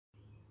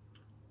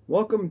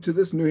Welcome to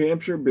this New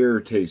Hampshire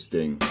beer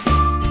tasting.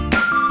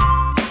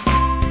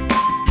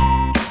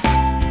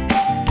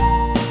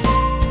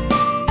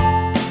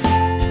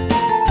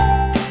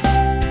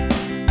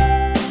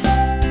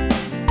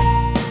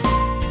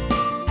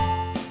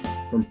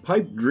 From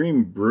Pipe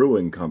Dream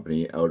Brewing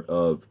Company out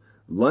of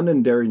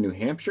Londonderry, New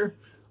Hampshire,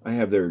 I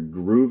have their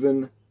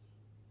Groovin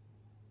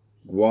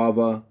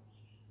Guava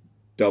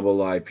double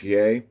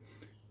IPA.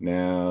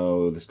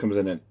 Now, this comes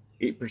in at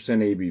 8%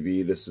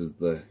 ABV. This is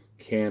the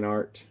can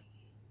art.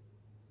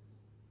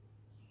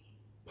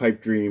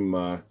 Pipe Dream,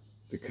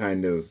 the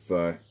kind of,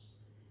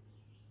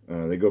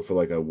 they go for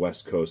like a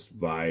West Coast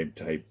vibe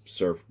type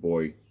surf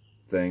boy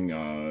thing.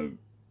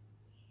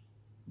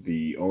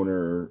 The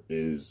owner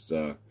is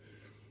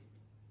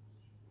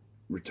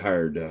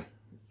retired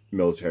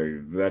military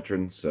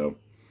veteran, so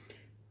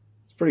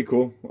it's pretty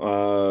cool.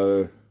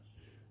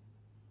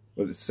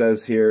 What it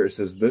says here, it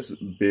says this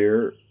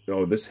beer,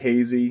 this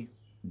hazy,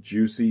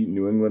 juicy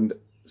New England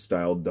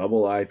style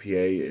double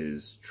IPA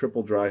is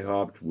triple dry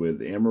hopped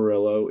with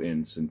Amarillo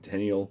and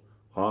Centennial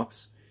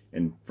hops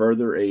and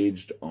further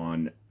aged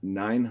on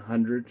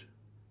 900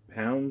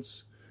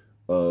 pounds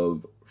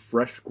of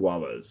fresh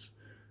guavas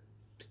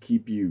to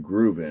keep you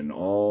grooving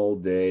all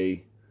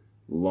day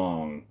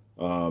long.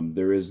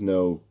 There is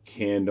no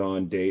canned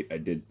on date. I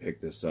did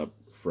pick this up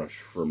fresh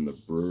from the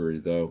brewery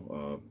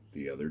though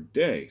the other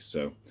day,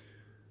 so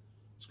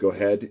let's go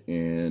ahead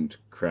and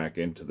crack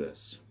into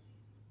this.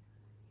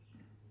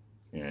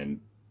 And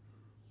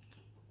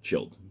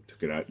chilled.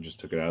 Took it out, just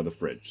took it out of the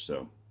fridge,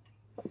 so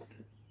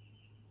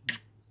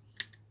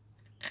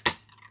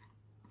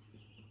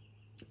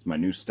it's my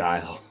new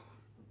style.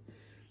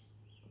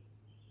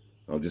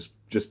 I'll just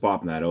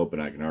popping that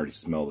open, I can already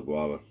smell the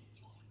guava.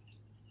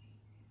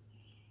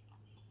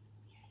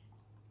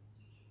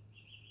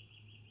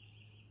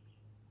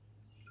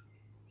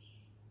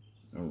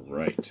 All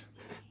right.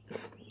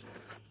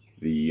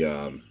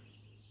 The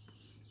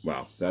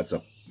wow, that's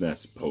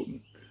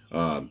potent.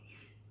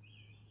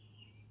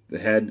 The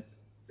head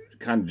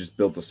kind of just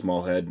built a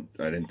small head.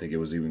 I didn't think it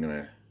was even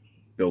gonna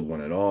build one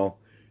at all.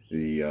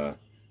 The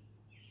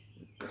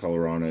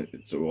color on it,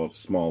 it's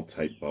small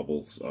tight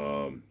bubbles,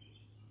 kind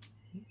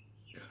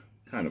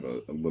of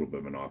a little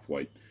bit of an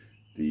off-white.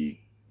 The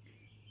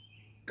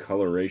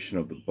coloration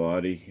of the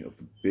body of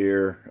the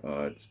beer,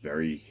 it's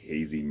very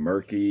hazy,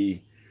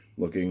 murky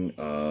looking,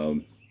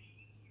 kind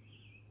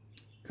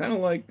of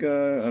like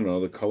I don't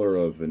know, the color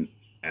of an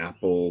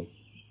apple.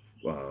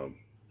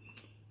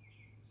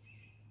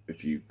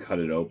 If you cut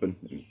it open,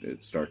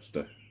 it starts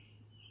to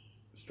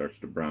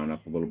brown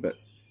up a little bit.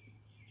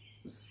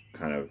 It's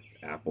kind of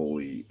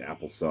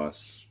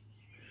applesauce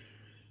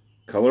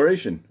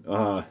coloration.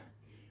 All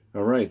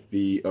right,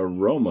 the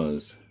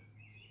aromas.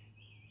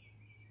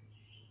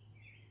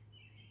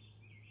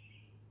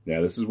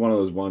 Yeah, this is one of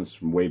those ones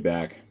from way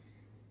back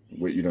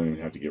where you don't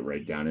even have to get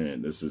right down in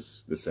it. This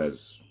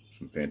has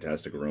some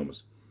fantastic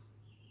aromas.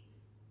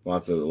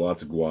 Lots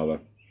of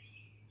guava.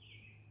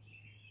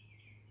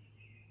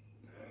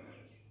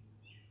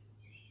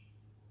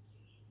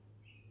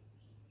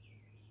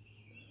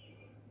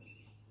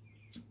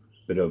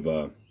 Bit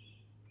of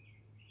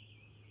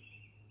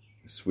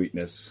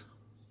sweetness,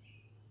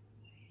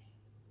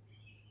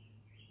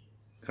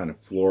 kind of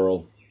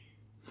floral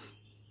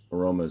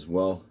aroma as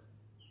well.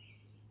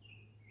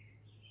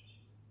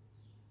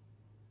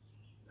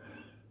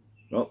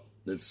 Well,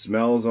 it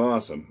smells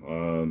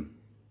awesome.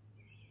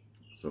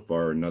 So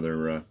far,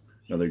 another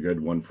good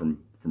one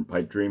from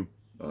Pipe Dream.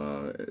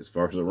 As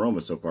far as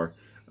aroma so far.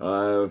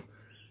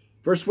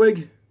 First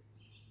swig.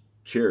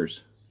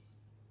 Cheers.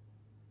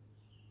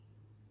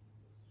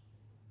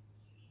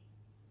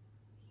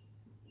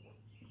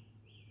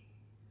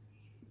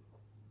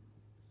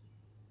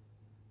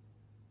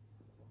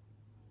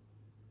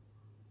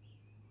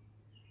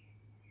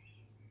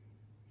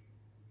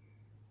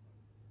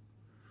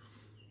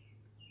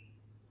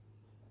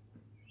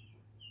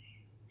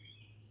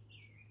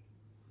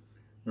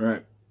 All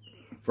right,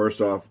 first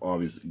off,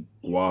 obviously,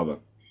 guava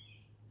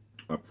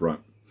up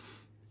front.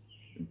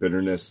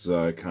 Bitterness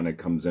kind of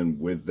comes in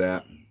with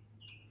that.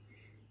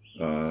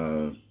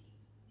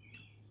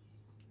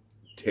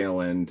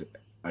 Tail end,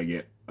 I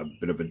get a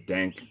bit of a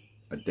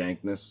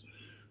dankness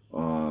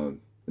in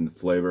the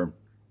flavor.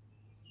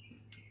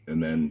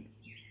 And then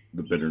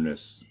the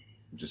bitterness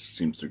just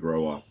seems to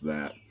grow off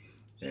that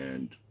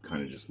and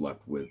kind of just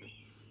left with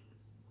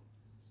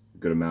a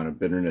good amount of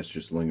bitterness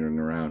just lingering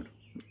around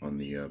on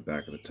the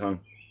back of the tongue.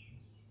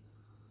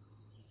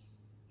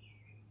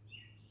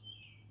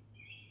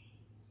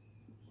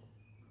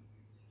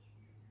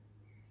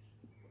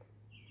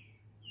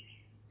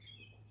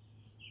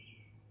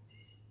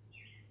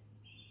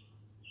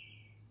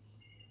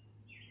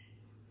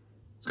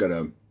 It's got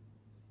a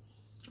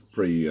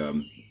pretty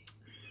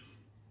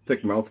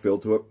thick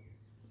mouthfeel to it.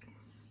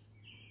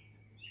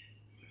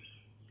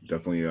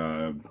 Definitely,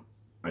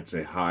 I'd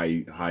say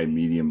high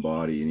medium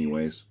body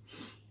anyways.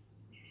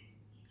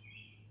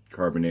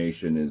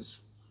 Carbonation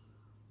is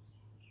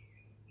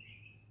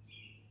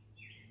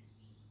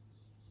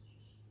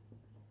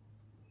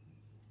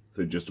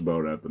So just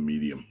about at the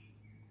medium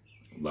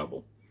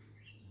level.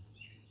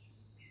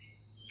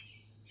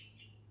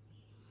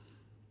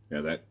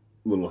 Yeah, that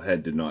little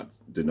head did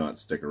not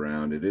stick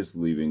around. It is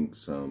leaving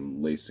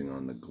some lacing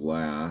on the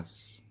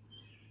glass.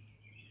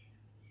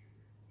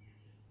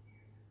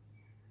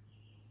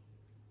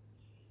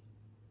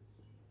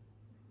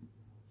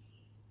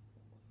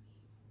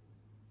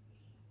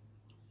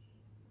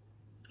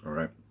 All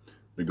right,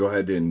 we go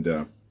ahead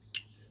and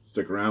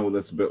stick around with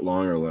this a bit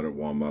longer, let it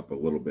warm up a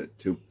little bit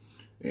too,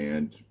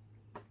 and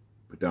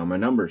put down my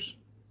numbers.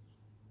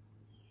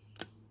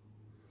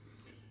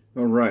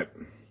 All right,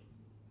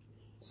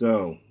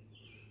 so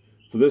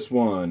for this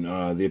one,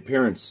 the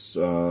appearance,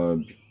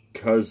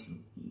 because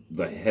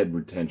the head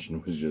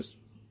retention was just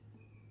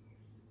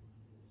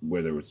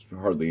where there was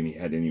hardly any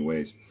head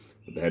anyways,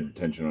 but the head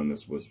retention on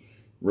this was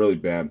really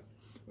bad.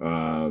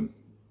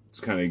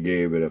 Just kind of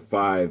gave it a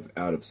 5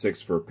 out of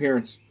 6 for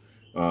appearance.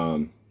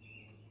 The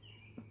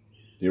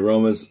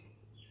aromas,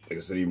 like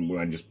I said, even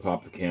when I just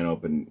popped the can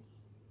open,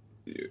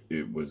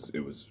 it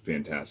was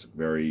fantastic.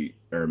 Very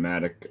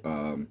aromatic.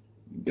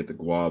 Get the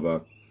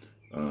guava,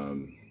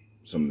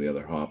 some of the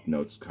other hop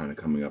notes kind of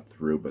coming up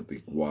through, but the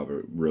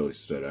guava really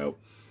stood out.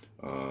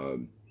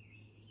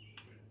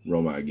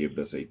 Aroma, I gave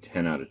this a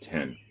 10 out of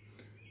 10.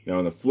 Now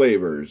in the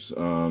flavors,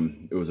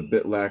 it was a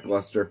bit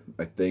lackluster.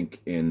 I think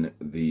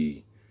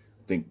the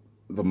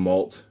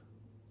malt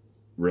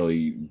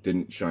really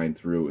didn't shine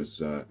through. It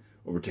was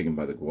overtaken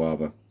by the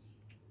guava.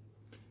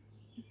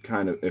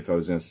 Kind of, if I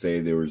was going to say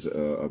there was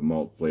a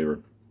malt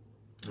flavor,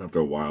 after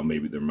a while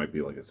maybe there might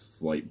be like a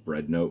slight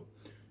bread note,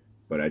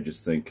 but I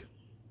just think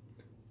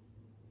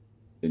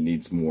it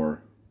needs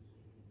more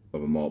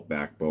of a malt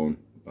backbone,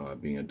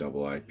 being a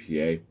double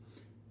IPA.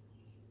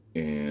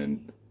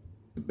 And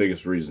the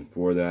biggest reason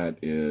for that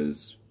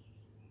is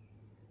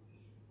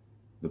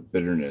the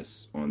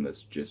bitterness on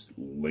this just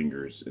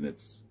lingers, and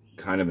it's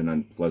kind of an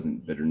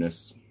unpleasant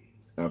bitterness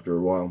after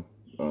a while.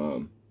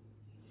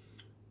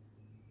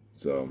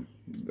 So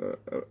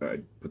I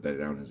put that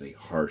down as a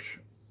harsh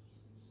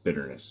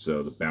bitterness.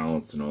 So the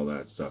balance and all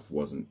that stuff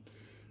wasn't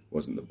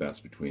the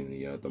best between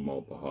the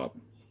malt, the hop.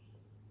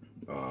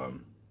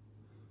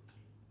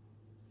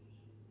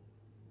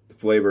 The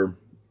flavor,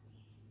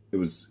 it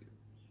was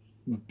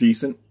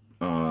decent,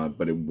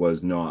 but it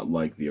was not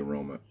like the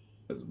aroma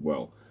as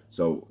well.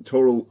 So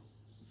total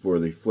for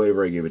the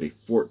flavor, I gave it a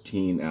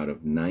 14 out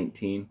of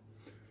 19.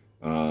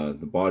 The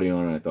body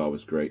on it I thought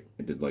was great.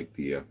 I did like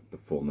the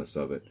fullness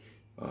of it,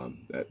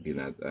 that being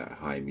that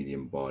high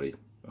medium body.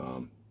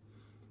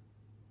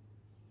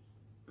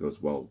 Goes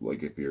well,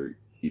 like if you're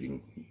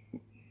eating,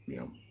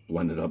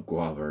 blended up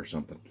guava or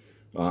something.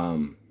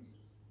 My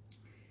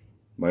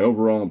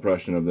overall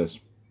impression of this,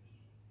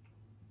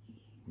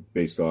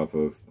 based off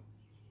of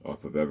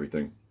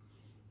everything,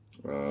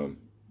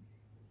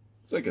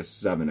 it's like a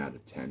 7 out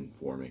of 10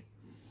 for me.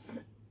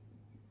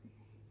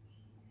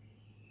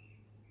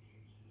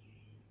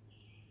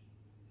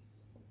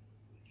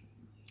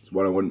 It's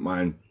what I wouldn't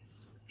mind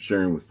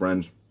sharing with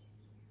friends.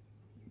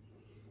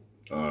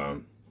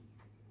 Got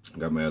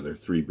my other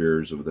 3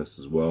 beers of this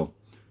as well.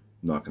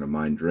 I'm not going to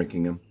mind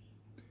drinking them,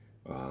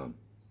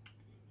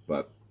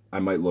 but I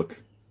might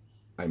look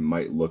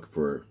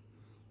for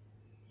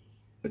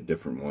a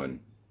different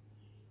one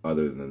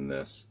other than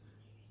this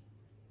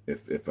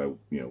if I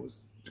was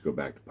to go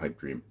back to Pipe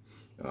Dream,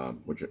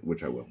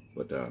 which I will.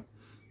 But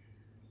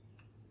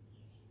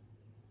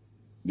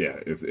yeah,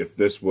 if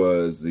this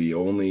was the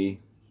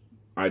only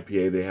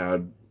IPA they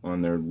had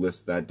on their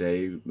list that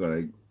day that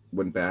I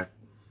went back,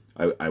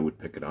 I would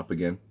pick it up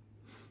again.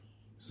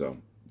 So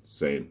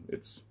saying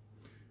it's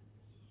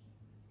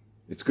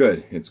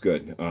good,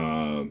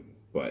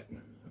 but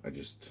I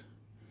just,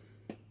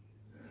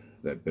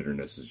 that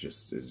bitterness is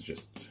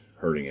just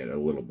hurting it a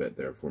little bit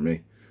there for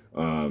me.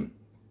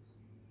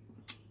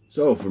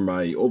 So for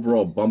my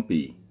overall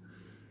BuMpY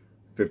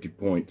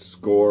 50-point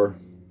score,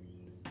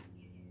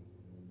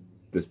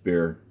 this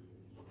beer,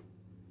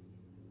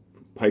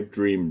 Pipe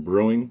Dream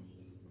Brewing,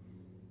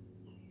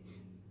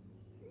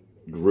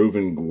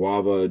 Groovin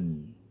Guava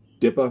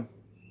Dipa,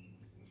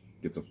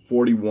 gets a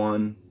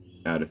 41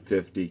 out of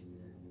 50.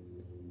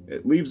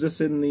 It leaves us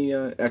in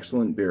the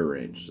excellent beer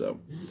range. So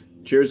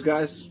cheers,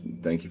 guys.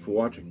 Thank you for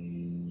watching.